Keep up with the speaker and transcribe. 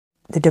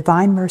The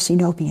Divine Mercy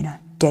Novena,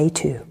 Day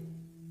 2.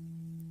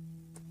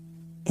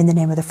 In the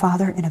name of the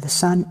Father, and of the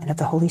Son, and of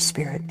the Holy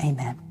Spirit.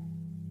 Amen.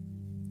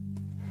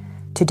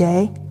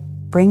 Today,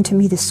 bring to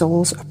me the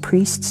souls of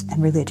priests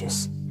and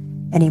religious,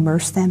 and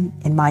immerse them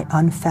in my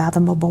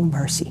unfathomable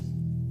mercy.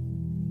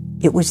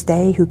 It was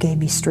they who gave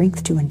me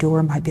strength to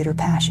endure my bitter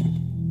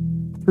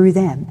passion. Through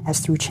them,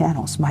 as through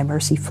channels, my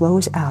mercy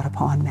flows out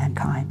upon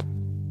mankind.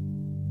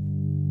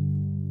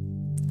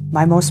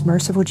 My most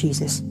merciful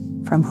Jesus,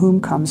 from whom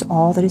comes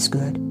all that is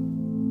good,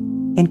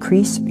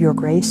 increase your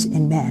grace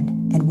in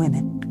men and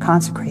women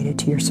consecrated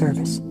to your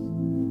service,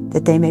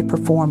 that they may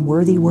perform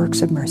worthy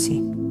works of mercy,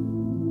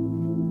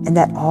 and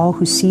that all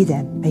who see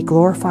them may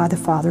glorify the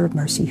Father of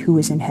mercy who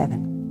is in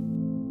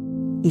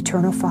heaven.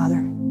 Eternal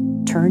Father,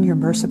 turn your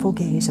merciful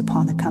gaze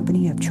upon the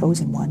company of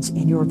chosen ones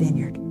in your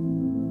vineyard,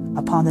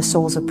 upon the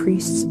souls of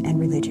priests and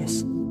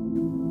religious,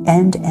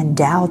 and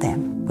endow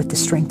them with the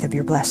strength of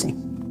your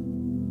blessing.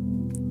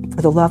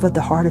 For the love of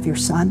the heart of your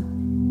Son,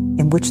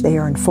 in which they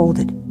are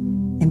enfolded,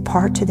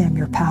 impart to them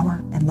your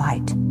power and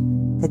light,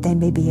 that they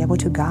may be able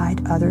to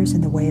guide others in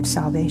the way of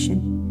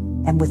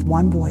salvation, and with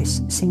one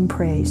voice sing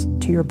praise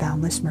to your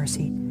boundless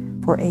mercy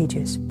for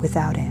ages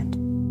without end.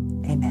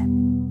 Amen.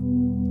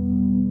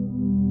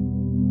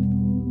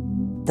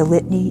 The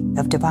Litany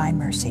of Divine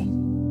Mercy.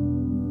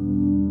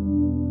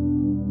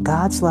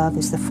 God's love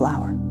is the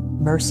flower,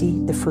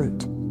 mercy the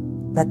fruit.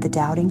 Let the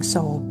doubting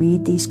soul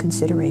read these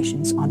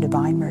considerations on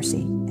divine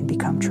mercy and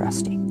become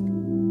trusting.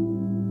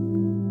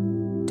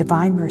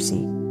 Divine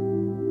mercy,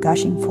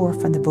 gushing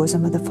forth from the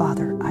bosom of the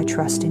Father, I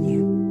trust in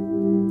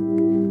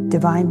you.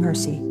 Divine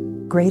mercy,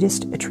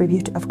 greatest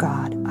attribute of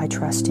God, I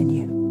trust in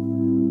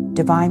you.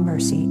 Divine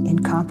mercy,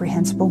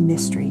 incomprehensible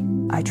mystery,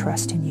 I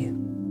trust in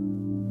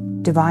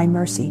you. Divine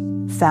mercy,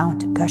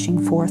 fount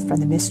gushing forth from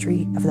the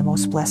mystery of the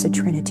most blessed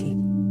Trinity,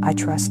 I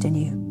trust in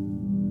you.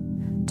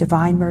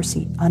 Divine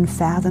mercy,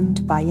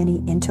 unfathomed by any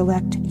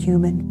intellect,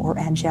 human or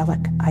angelic,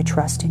 I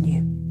trust in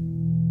you.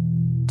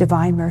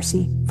 Divine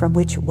mercy, from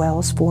which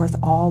wells forth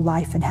all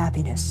life and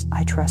happiness,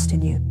 I trust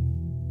in you.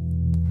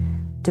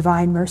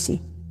 Divine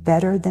mercy,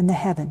 better than the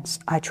heavens,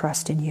 I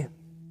trust in you.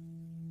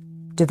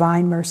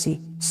 Divine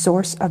mercy,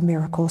 source of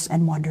miracles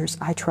and wonders,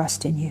 I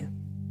trust in you.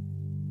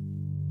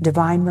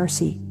 Divine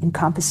mercy,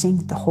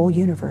 encompassing the whole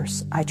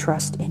universe, I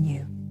trust in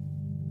you.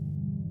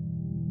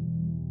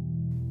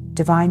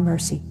 Divine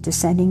mercy,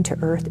 descending to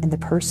earth in the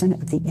person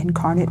of the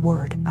incarnate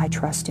Word, I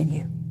trust in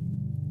you.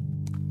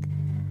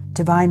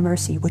 Divine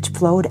mercy, which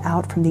flowed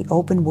out from the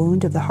open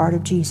wound of the heart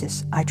of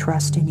Jesus, I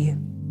trust in you.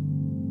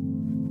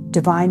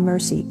 Divine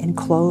mercy,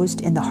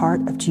 enclosed in the heart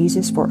of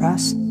Jesus for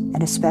us,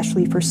 and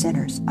especially for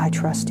sinners, I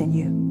trust in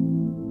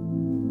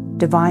you.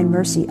 Divine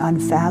mercy,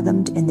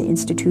 unfathomed in the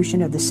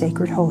institution of the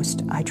sacred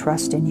host, I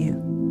trust in you.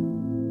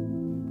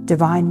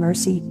 Divine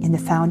mercy, in the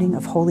founding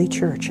of Holy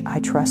Church, I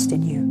trust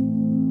in you.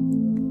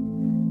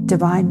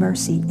 Divine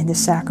mercy, in the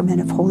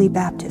sacrament of Holy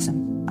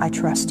Baptism, I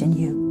trust in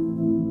you.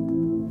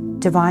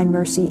 Divine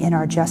mercy, in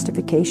our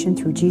justification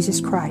through Jesus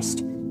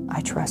Christ,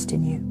 I trust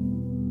in you.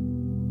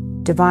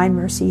 Divine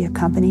mercy,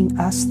 accompanying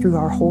us through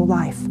our whole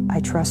life, I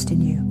trust in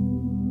you.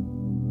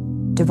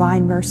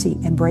 Divine mercy,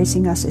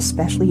 embracing us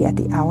especially at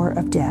the hour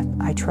of death,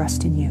 I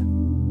trust in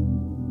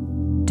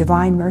you.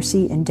 Divine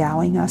mercy,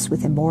 endowing us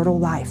with immortal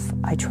life,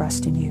 I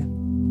trust in you.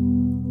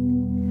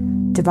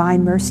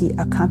 Divine mercy,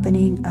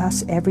 accompanying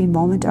us every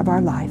moment of our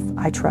life,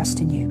 I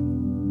trust in you.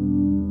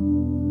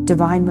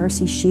 Divine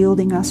mercy,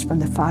 shielding us from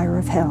the fire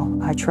of hell,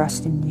 I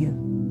trust in you.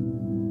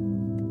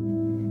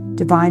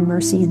 Divine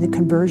mercy, in the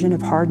conversion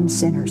of hardened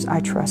sinners, I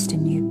trust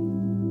in you.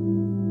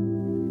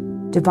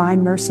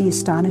 Divine mercy,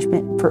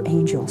 astonishment for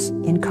angels,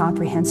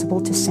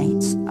 incomprehensible to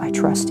saints, I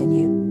trust in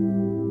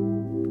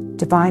you.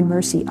 Divine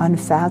mercy,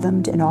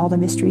 unfathomed in all the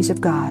mysteries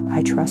of God,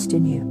 I trust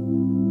in you.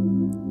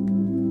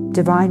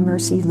 Divine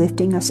mercy,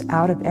 lifting us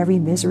out of every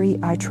misery,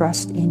 I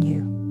trust in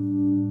you.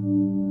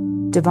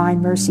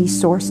 Divine mercy,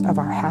 source of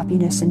our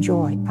happiness and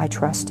joy, I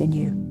trust in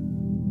you.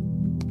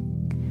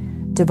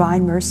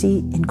 Divine mercy,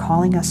 in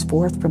calling us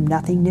forth from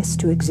nothingness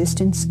to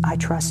existence, I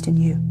trust in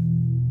you.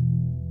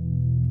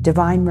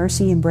 Divine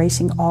mercy,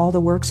 embracing all the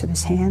works of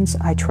his hands,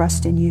 I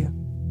trust in you.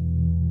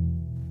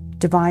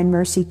 Divine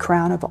mercy,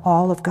 crown of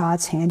all of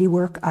God's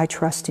handiwork, I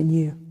trust in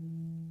you.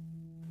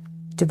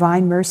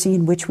 Divine mercy,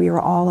 in which we are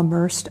all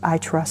immersed, I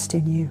trust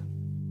in you.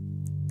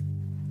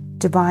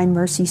 Divine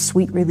mercy,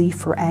 sweet relief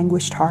for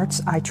anguished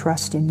hearts, I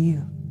trust in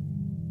you.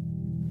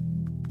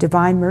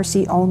 Divine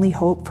mercy, only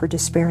hope for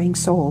despairing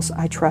souls,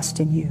 I trust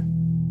in you.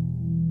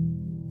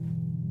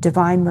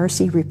 Divine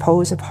mercy,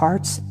 repose of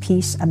hearts,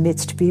 peace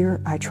amidst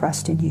fear, I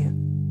trust in you.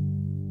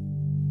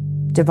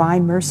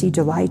 Divine mercy,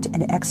 delight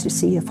and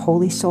ecstasy of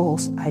holy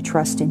souls, I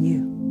trust in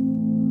you.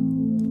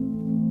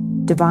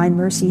 Divine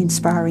mercy,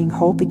 inspiring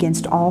hope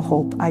against all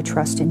hope, I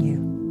trust in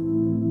you.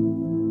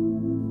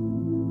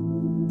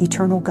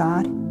 Eternal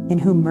God, in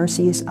whom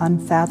mercy is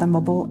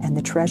unfathomable and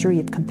the treasury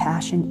of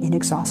compassion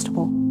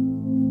inexhaustible,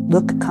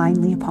 look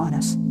kindly upon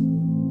us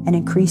and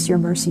increase your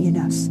mercy in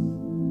us,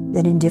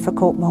 that in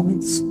difficult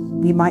moments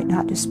we might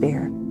not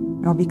despair,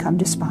 nor become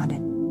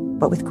despondent,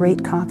 but with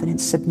great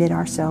confidence submit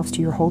ourselves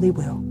to your holy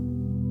will,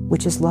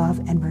 which is love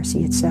and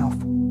mercy itself.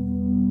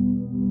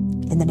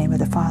 In the name of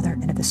the Father,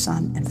 and of the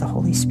Son, and of the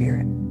Holy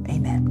Spirit.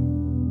 Amen.